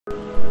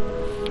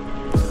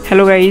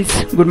Hello guys,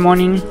 good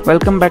morning.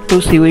 Welcome back to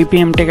COEP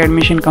MTech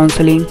Admission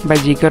Counseling by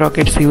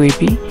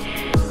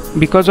gkrocketCoEP.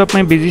 Because of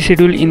my busy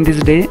schedule in this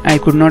day, I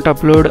could not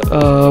upload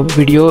a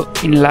video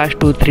in last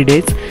 2-3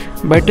 days.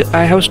 But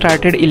I have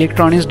started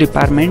Electronics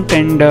department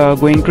and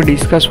going to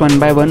discuss one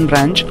by one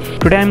branch.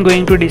 Today I am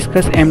going to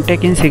discuss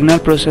MTech in Signal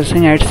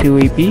Processing at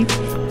COEP.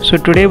 So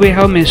today we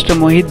have Mr.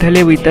 Mohit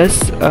Dhale with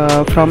us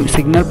from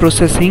Signal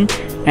Processing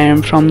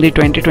and from the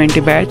 2020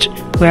 batch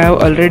who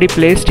have already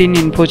placed in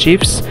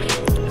InfoChips,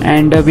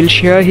 and will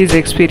share his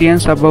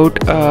experience about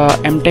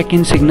MTech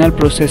in Signal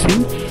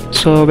Processing.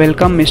 So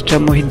welcome Mr.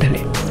 Mohit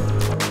Dhale.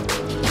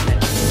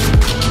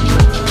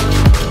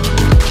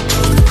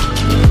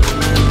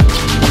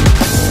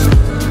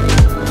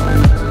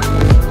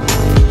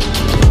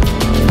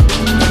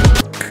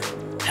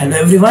 Hello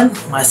everyone,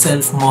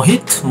 myself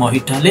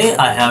Mohit Dhale.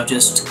 I have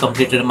just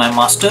completed my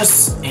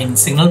masters in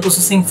signal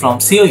processing from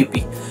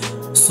COEP.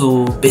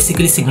 So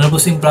basically signal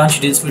processing branch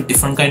deals with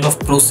different kind of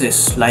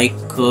process like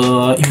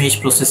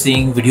image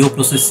processing, video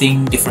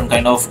processing, different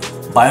kind of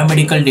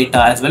biomedical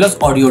data as well as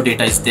audio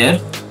data is there.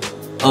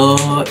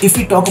 If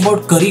we talk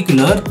about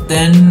curricular,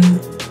 then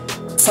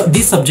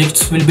these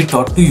subjects will be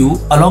taught to you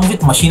along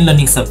with machine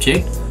learning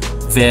subject,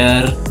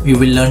 where you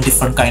will learn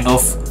different kind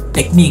of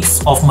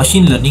techniques of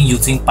machine learning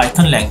using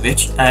Python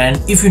language.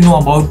 And if you know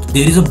about,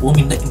 there is a boom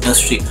in the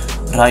industry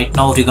right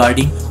now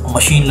regarding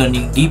machine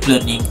learning, deep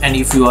learning, and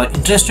if you are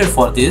interested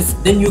for this,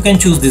 then you can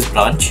choose this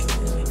branch.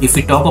 If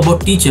we talk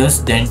about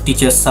teachers, then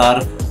teachers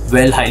are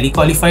well highly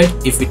qualified.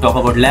 If we talk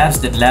about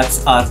labs, then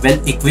labs are well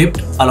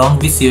equipped. Along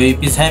with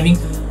COEP is having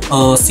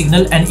a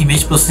signal and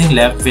image processing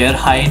lab where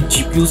high-end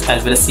GPUs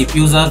as well as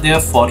CPUs are there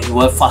for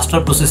your faster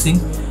processing.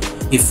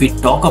 If we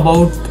talk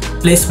about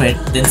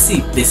placement, then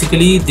see,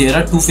 basically there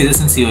are two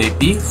phases in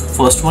COEP.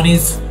 First one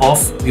is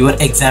of your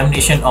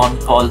examination on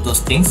all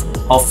those things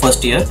of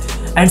first year,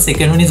 and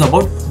second one is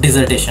about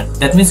dissertation,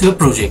 that means your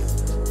project.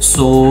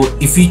 So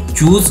if we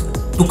choose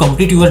to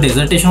complete your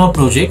dissertation or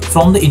project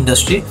from the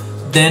industry,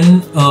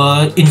 then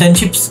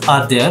internships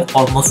are there.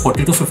 Almost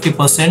 40 to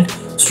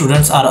 50%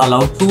 students are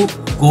allowed to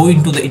go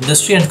into the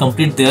industry and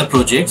complete their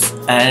projects,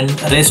 and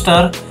rest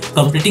are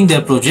completing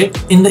their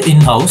project in the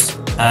in-house.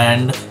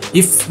 And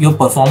if your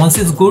performance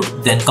is good,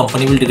 then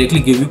company will directly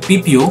give you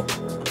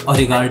PPO. Or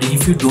regarding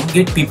if you don't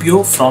get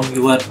PPO from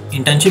your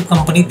internship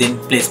company, then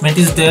placement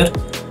is there.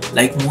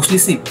 Like mostly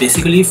see,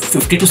 basically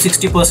 50 to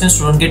 60%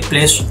 students get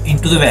placed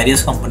into the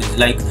various companies.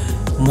 Like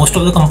most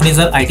of the companies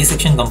are IT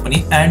section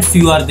company, and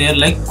few are there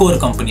like core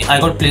company.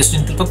 I got placed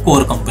into the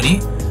core company.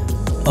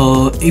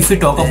 If we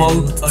talk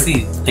about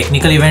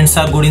technical events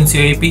are good in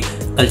COEP,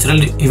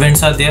 cultural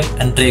events are there,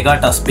 and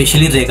regatta,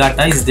 especially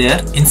regatta is there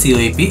in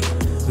COEP,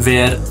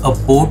 where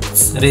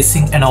boats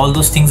racing and all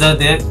those things are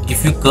there.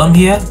 If you come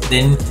here,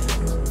 then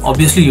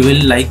obviously you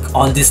will like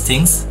all these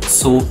things.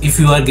 So if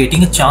you are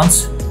getting a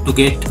chance to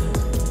get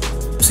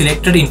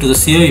selected into the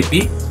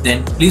COEP,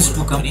 then please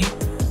do come in.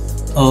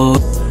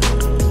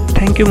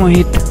 Thank you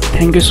Mohit.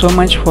 Thank you so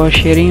much for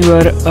sharing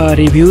your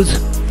reviews.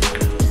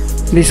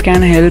 This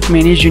can help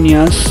many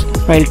juniors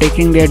while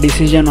taking their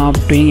decision of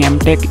doing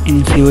MTech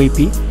in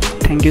COEP.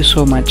 Thank you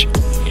so much.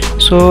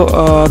 So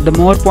the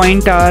more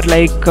point are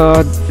like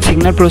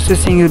signal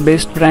processing is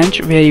best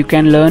branch where you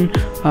can learn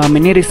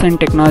many recent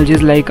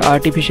technologies like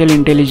artificial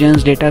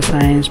intelligence, data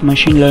science,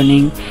 machine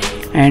learning,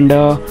 and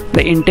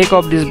the intake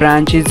of this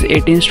branch is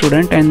 18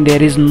 students, and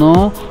there is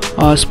no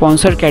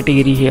sponsored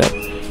category here.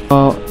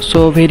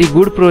 So very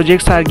good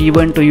projects are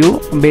given to you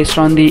based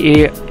on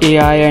the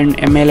AI and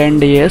ML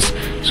and AS,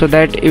 so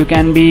that you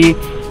can be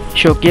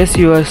showcase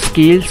your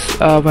skills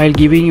while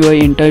giving your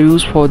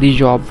interviews for the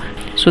job.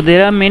 So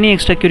there are many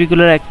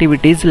extracurricular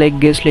activities like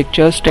guest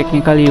lectures,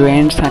 technical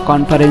events,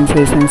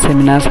 conferences and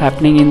seminars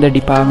happening in the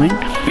department,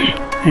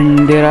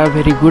 and there are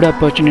very good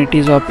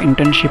opportunities of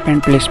internship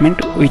and placement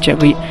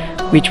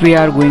which we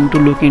are going to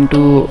look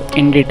into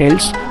in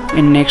details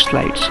in next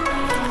slides.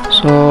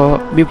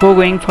 So before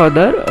going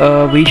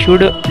further, we should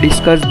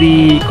discuss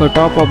the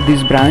cutoff of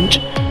this branch.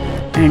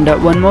 And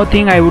one more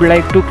thing I would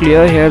like to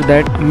clear here,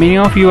 that many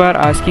of you are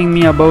asking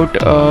me about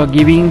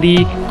giving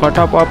the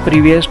cutoff of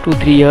previous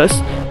 2-3 years.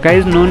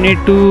 Guys, no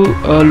need to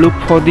look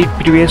for the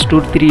previous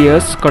 2-3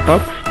 years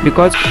cutoff,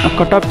 because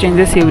cutoff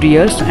changes every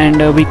year,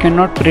 and we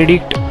cannot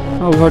predict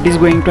what is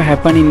going to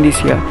happen in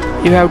this year.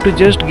 You have to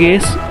just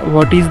guess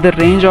what is the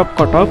range of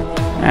cutoff,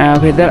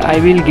 whether I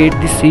will get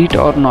the seat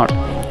or not,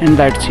 and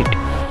that's it.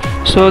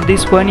 So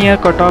this 1 year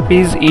cutoff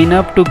is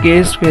enough to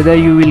guess whether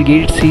you will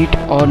get seat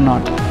or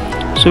not.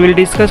 So we'll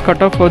discuss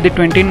cutoff for the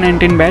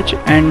 2019 batch,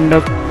 and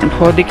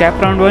for the cap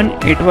round 1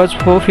 it was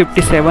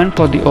 457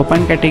 for the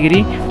open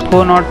category,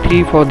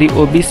 403 for the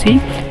OBC,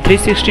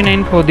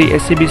 369 for the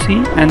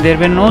SCBC, and there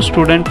were no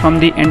students from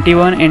the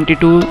NT1,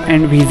 NT2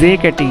 and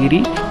VJ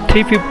category.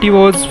 350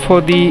 was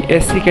for the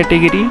SC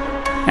category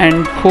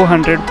and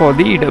 400 for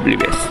the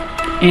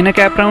EWS. In a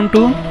cap round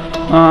 2,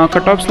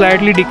 cutoff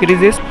slightly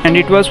decreases, and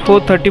it was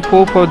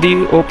 434 for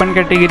the open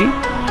category,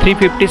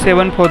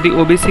 357 for the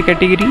OBC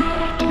category,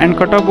 and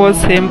cutoff was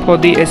same for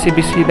the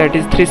SCBC, that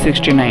is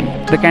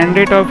 369. The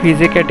candidate of his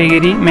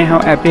category may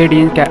have appeared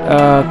in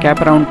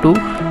cap round 2,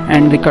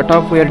 and the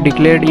cutoff were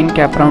declared in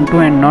cap round 2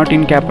 and not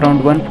in cap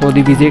round 1 for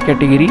the VJ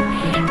category,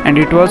 and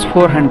it was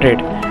 400.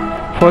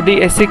 For the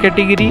SC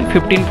category,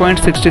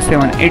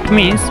 15.67. It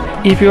means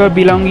if you are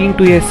belonging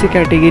to SC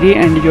category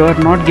and you are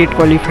not get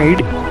qualified,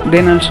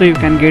 then also you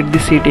can get the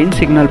seat in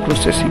signal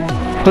processing.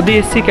 For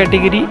the SC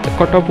category,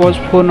 cutoff was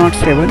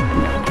 407.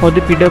 For the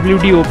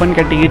PWD open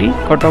category,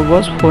 cutoff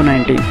was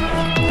 490.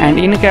 And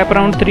in cap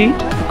round 3,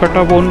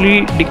 cutoff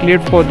only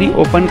declared for the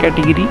open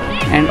category,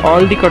 and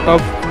all the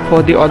cutoff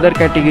for the other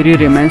category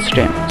remains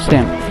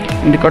same.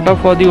 And the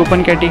cutoff for the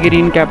open category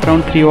in cap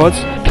round 3 was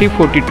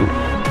 342.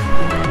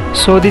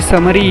 So the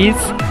summary is,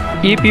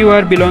 if you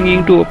are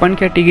belonging to open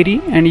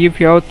category and if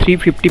you have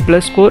 350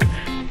 plus score,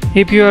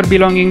 if you are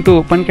belonging to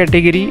open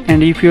category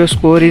and if your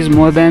score is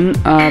more than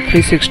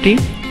 360,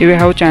 you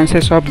have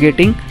chances of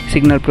getting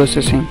signal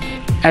processing.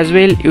 As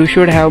well, you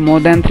should have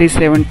more than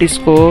 370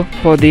 score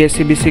for the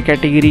SCBC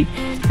category,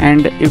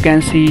 and you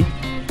can see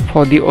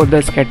for the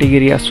others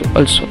category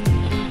also.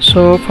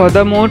 So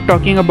furthermore,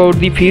 talking about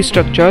the fee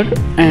structure,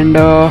 and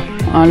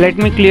let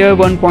me clear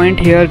one point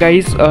here,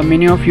 guys.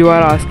 Many of you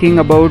are asking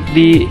about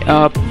the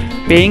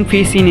paying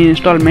fees in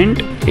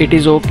installment. It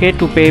is okay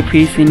to pay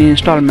fees in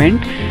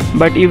installment,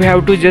 but you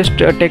have to just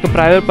take a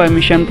prior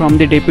permission from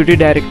the deputy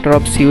director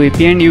of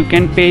COEP, and you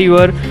can pay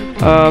your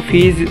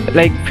fees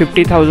like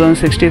 50,000,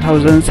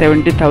 60,000,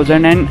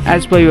 70,000, and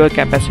as per your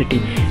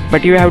capacity.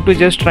 But you have to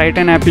just write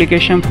an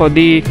application for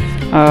the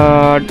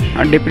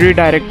deputy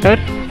director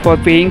for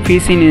paying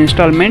fees in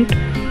installment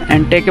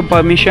and take a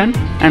permission,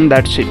 and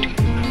that's it.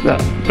 The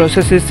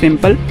process is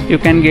simple. You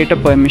can get a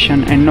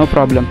permission and no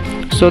problem.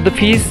 So the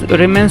fees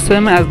remain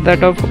same as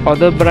that of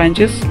other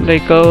branches,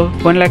 like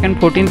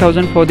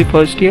 1,14,000 for the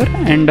first year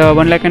and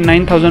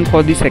 1,09,000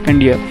 for the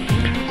second year.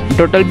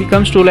 Total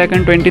becomes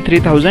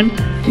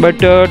 2,23,000.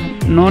 But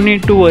no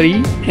need to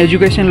worry.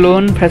 Education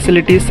loan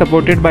facility is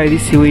supported by the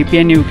COEP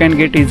and you can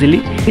get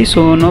easily.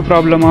 So no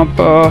problem of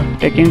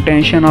taking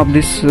tension of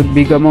this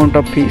big amount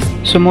of fees.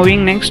 So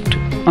moving next,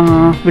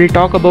 we'll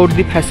talk about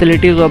the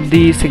facilities of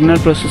the signal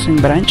processing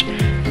branch.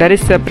 There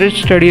is separate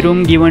study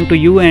room given to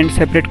you and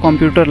separate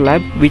computer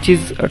lab, which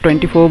is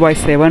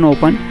 24/7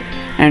 open,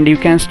 and you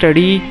can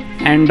study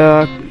and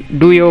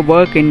do your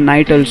work in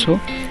night also.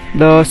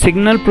 The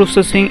Signal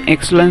Processing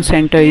Excellence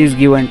Center is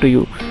given to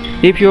you.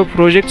 If your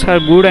projects are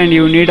good and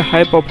you need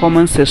high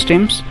performance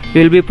systems,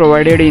 will be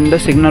provided in the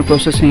Signal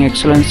Processing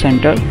Excellence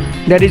Center.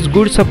 There is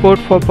good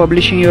support for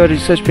publishing your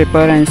research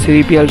paper, and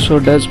COEP also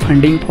does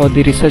funding for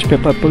the research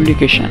paper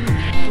publication.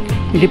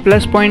 The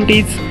plus point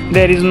is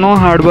there is no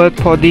hard work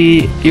for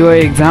your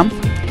exam.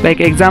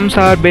 Like exams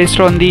are based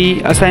on the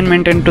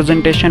assignment and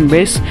presentation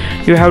base.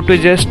 You have to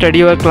just study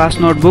your class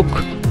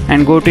notebook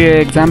and go to your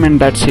exam, and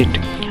that's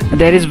it.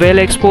 There is well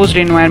exposed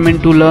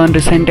environment to learn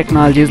recent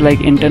technologies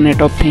like Internet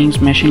of Things,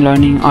 machine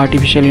learning,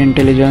 artificial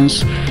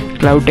intelligence,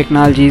 cloud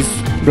technologies,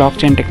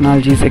 blockchain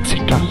technologies,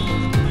 etc.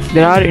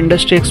 There are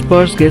industry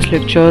experts, guest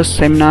lectures,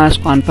 seminars,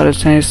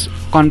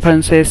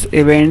 conferences,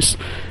 events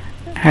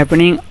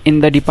happening in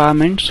the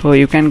department, so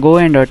you can go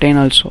and attend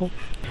also.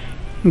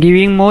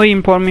 Giving more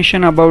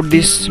information about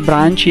this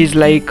branch is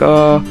like,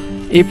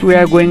 if we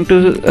are going to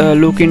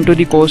look into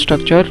the course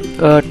structure,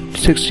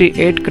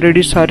 68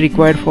 credits are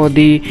required for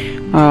the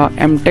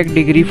MTech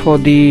degree for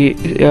the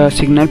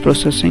signal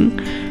processing,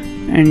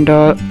 and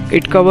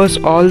it covers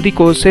all the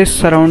courses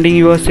surrounding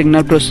your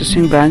signal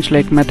processing branch,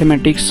 like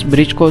mathematics,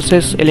 bridge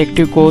courses,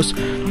 elective course,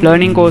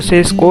 learning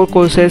courses, core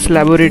courses,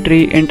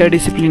 laboratory,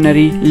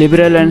 interdisciplinary,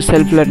 liberal and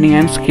self-learning,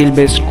 and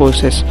skill-based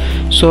courses.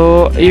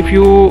 So if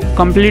you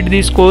complete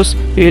this course,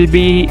 you will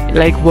be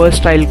like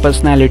versatile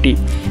personality.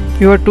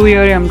 Your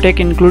 2-year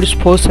MTech includes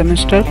 4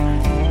 semesters.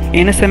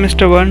 In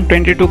semester 1,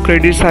 22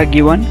 credits are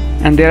given,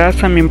 and there are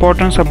some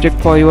important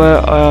subjects for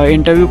your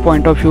interview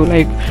point of view,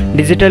 like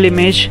digital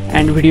image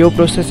and video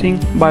processing,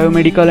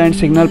 biomedical and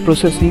signal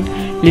processing,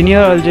 linear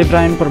algebra,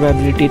 and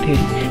probability theory.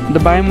 The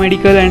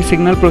biomedical and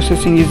signal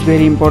processing is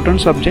very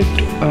important subject.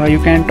 You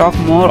can talk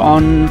more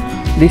on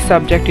this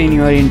subject in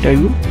your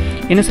interview.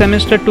 In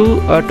semester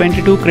 2,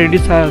 22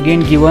 credits are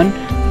again given,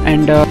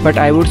 and but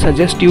I would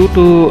suggest you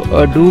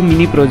to do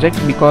mini project,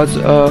 because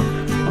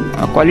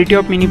quality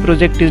of mini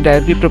project is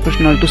directly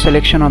proportional to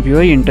selection of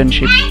your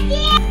internship.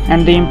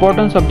 And the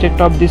important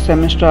subject of this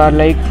semester are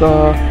like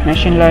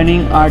machine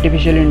learning,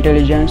 artificial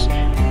intelligence,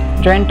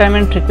 joint time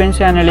and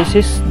frequency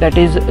analysis, that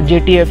is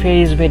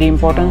JTFA, is very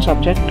important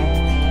subject.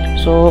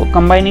 So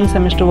combining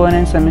semester 1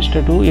 and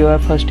semester 2, your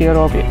first year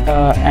of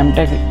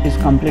MTech is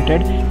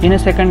completed. In a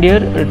second year,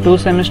 2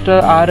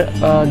 semesters are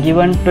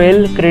given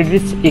 12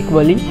 credits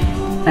equally,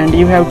 and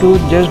you have to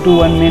just do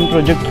one main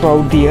project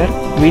throughout the year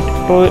with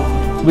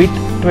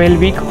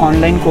 12-week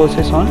online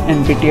courses on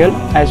NPTEL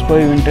as per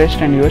your interest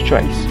and your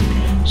choice.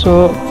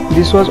 So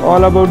this was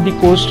all about the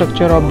course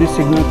structure of the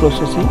signal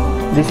processing.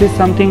 This is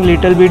something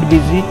little bit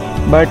busy,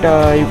 but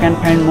you can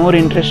find more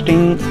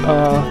interesting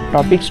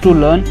topics to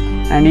learn,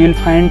 and you will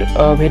find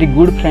very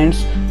good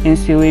friends in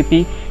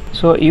COEP.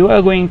 so you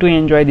are going to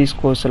enjoy this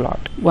course a lot.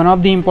 One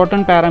of the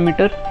important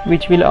parameter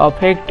which will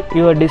affect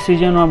your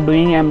decision of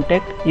doing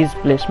MTech is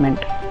placement.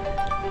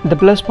 The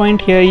plus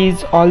point here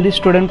is all the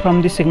students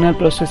from the signal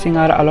processing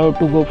are allowed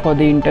to go for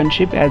the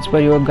internship as per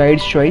your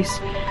guide's choice,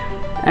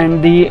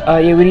 and the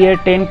every year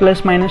 10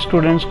 plus minus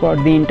students got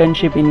the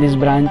internship in this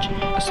branch.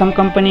 Some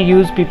company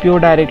gives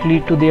PPO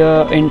directly to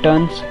their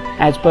interns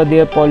as per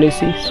their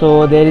policy,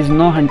 so there is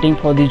no hunting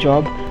for the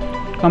job.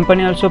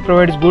 Company also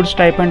provides good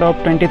stipend of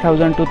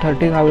 20,000 to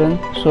 30,000,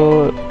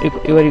 so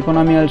your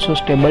economy also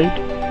stable.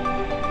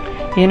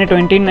 In a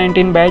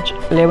 2019 batch,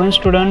 11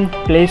 students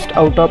placed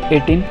out of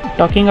 18.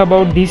 Talking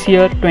about this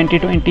year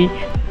 2020,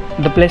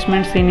 the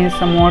placement scene is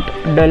somewhat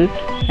dull,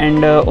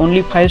 and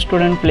only 5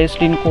 students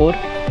placed in core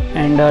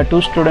and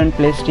 2 students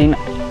placed in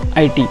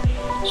IT.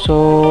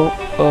 So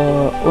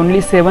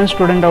only 7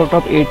 students out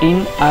of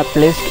 18 are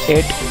placed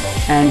at,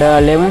 and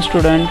 11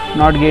 students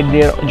not get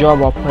their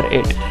job offer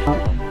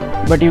at.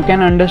 But you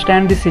can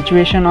understand the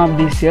situation of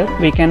this year.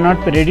 We cannot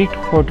predict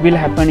what will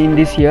happen in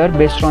this year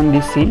based on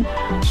this scene,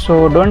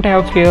 so don't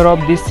have fear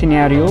of this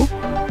scenario.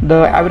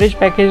 The average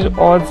package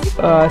was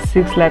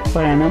 6 lakh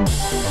per annum,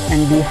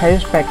 and the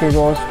highest package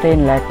was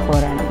 10 lakh per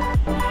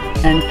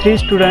annum, and 3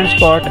 students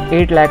got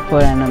 8 lakh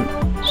per annum.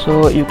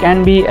 So you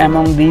can be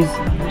among these,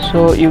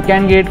 so you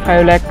can get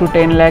 5 lakh to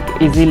 10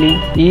 lakh easily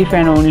if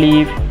and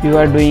only if you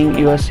are doing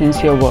your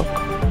sincere work.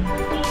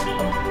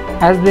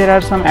 As there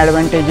are some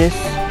advantages,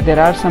 there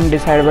are some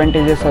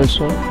disadvantages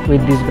also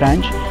with this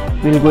branch.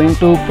 We'll go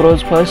into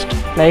pros first.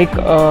 Like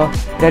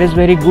there is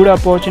very good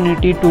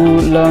opportunity to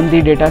learn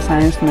the data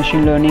science,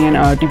 machine learning and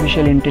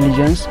artificial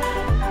intelligence,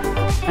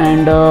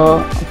 and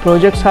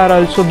projects are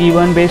also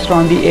given based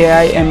on the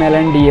AI, ML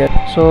and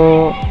DL.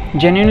 So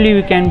genuinely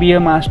we can be a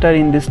master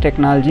in these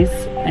technologies,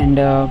 and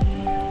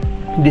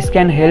this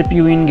can help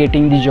you in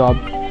getting the job.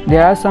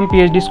 There are some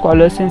PhD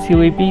scholars in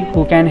COEP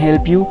who can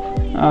help you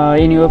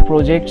in your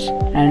projects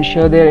and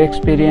share their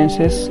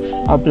experiences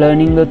of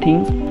learning the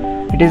things.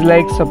 It is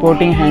like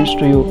supporting hands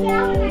to you.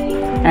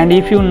 And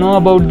if you know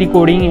about the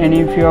coding, and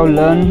if you have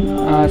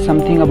learned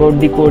something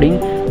about the coding,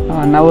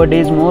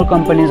 nowadays more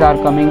companies are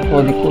coming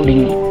for the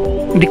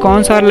coding. The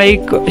cons are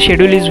like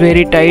schedule is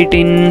very tight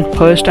in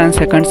first and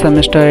second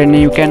semester, and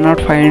you cannot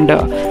find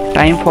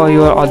time for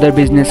your other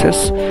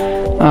businesses.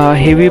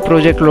 Heavy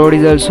project load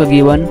is also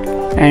given,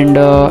 and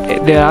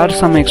there are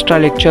some extra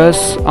lectures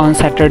on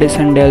Saturday,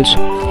 Sunday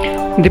also.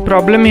 The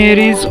problem here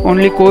is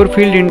only core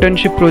field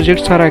internship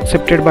projects are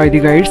accepted by the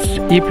guides.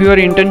 If your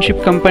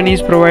internship company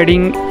is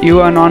providing you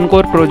a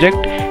non-core project,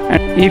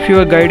 and if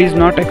your guide is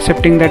not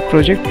accepting that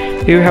project,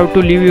 you have to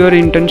leave your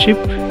internship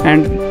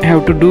and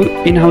have to do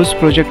in-house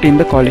project in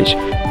the college.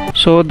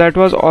 So that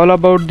was all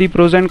about the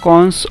pros and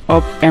cons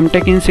of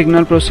MTech in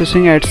signal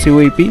processing at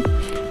COEP.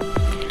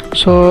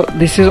 So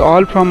this is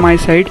all from my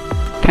side.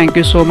 Thank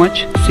you so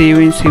much. See you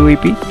in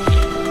COEP.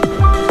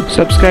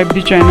 Subscribe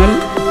the channel,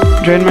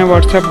 join my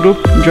WhatsApp group,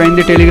 join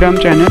the Telegram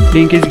channel,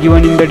 link is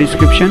given in the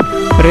description.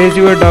 Raise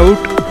your doubt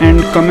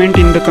and comment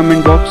in the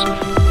comment box.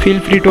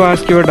 Feel free to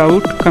ask your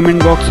doubt, comment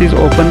box is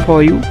open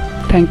for you.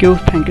 Thank you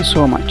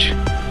so much.